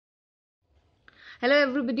Hello,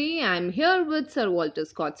 everybody. I'm here with Sir Walter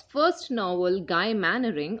Scott's first novel, Guy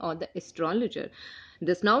Mannering or the Astrologer.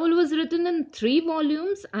 This novel was written in 3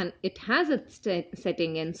 volumes and it has its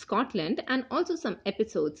setting in Scotland and also some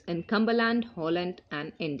episodes in Cumberland, Holland,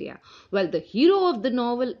 and India. Well, the hero of the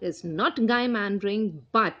novel is not Guy Mannering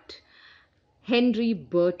but Henry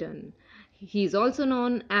Burton. He is also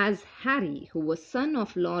known as Harry, who was son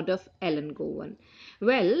of Lord of Ellangowan.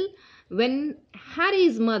 Well, when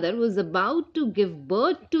Harry's mother was about to give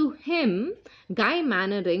birth to him, Guy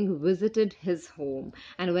Mannering visited his home.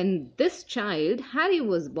 And when this child, Harry,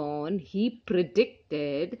 was born, he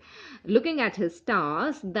predicted, looking at his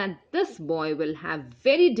stars, that this boy will have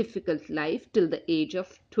very difficult life till the age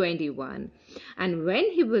of 21. And when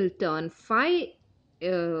he will turn 5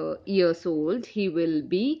 years old, he will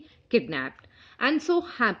be kidnapped. And so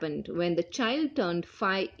happened when the child turned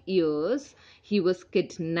 5 years, he was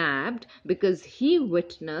kidnapped because he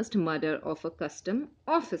witnessed murder of a custom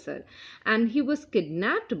officer. And he was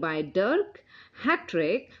kidnapped by Dirk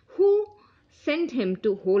Hattrick, who sent him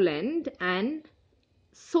to Holland and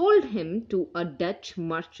sold him to a Dutch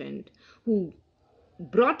merchant who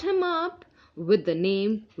brought him up with the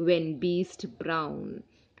name Vanbeest Brown,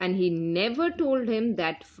 and he never told him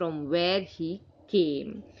that from where he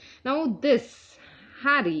came. Now this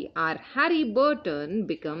our Harry Burton,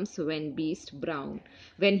 becomes Vanbeest Brown.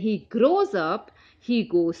 When he grows up, he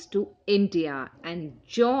goes to India and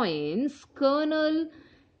joins Colonel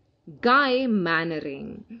Guy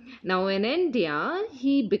Mannering. Now, in India,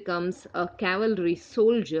 he becomes a cavalry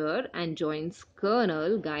soldier and joins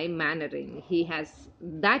Colonel Guy Mannering. He has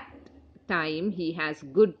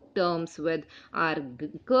good terms with our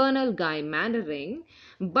Colonel Guy Mannering,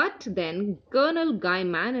 but then Colonel Guy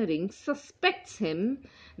Mannering suspects him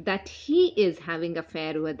that he is having an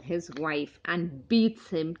affair with his wife and beats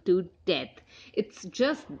him to death. It's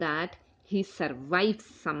just that he survived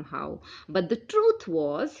somehow. But the truth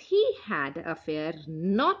was he had an affair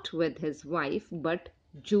not with his wife but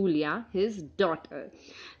Julia, his daughter.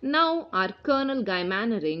 Now our Colonel Guy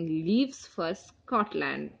Mannering leaves for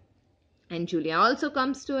Scotland, and Julia also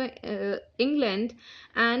comes to England,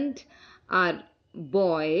 and our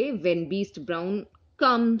boy Vanbeest Brown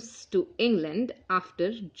comes to England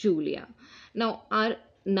after Julia. Now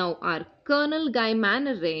our Colonel Guy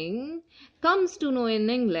Mannering comes to know in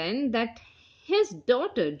England that his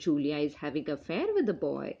daughter Julia is having an affair with the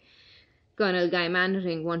boy. Colonel Guy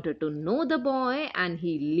Mannering wanted to know the boy and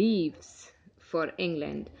he leaves for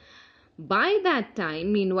England. By that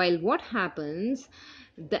time, meanwhile, what happens?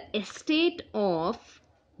 The estate of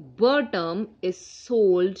Betram is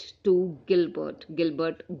sold to Gilbert.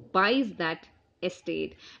 Gilbert buys that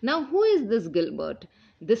estate. Now, who is this Gilbert?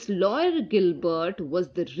 This lawyer Gilbert was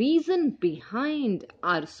the reason behind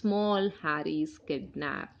our small Harry's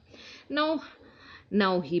kidnap.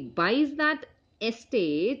 Now he buys that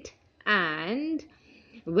estate, and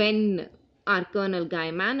when our Colonel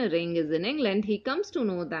Guy Mannering is in England, he comes to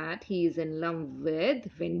know that he is in love with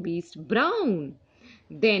Vanbeest Brown.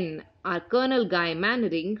 Then our Colonel Guy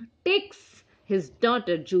Mannering takes his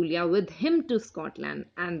daughter Julia with him to Scotland,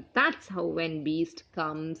 and that's how Vanbeest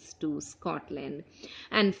comes to Scotland.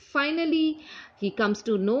 And finally, he comes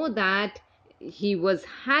to know that he was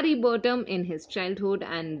Harry Burton in his childhood,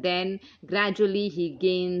 and then gradually he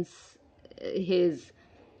gains his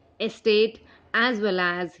estate as well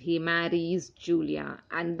as he marries Julia.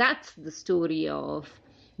 And that's the story of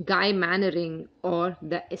Guy Mannering or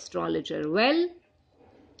the Astrologer. Well,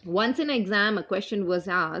 once in exam, a question was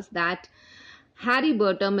asked that Harry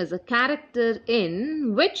Burton is a character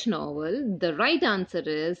in which novel? The right answer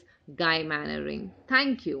is Guy Mannering.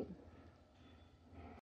 Thank you.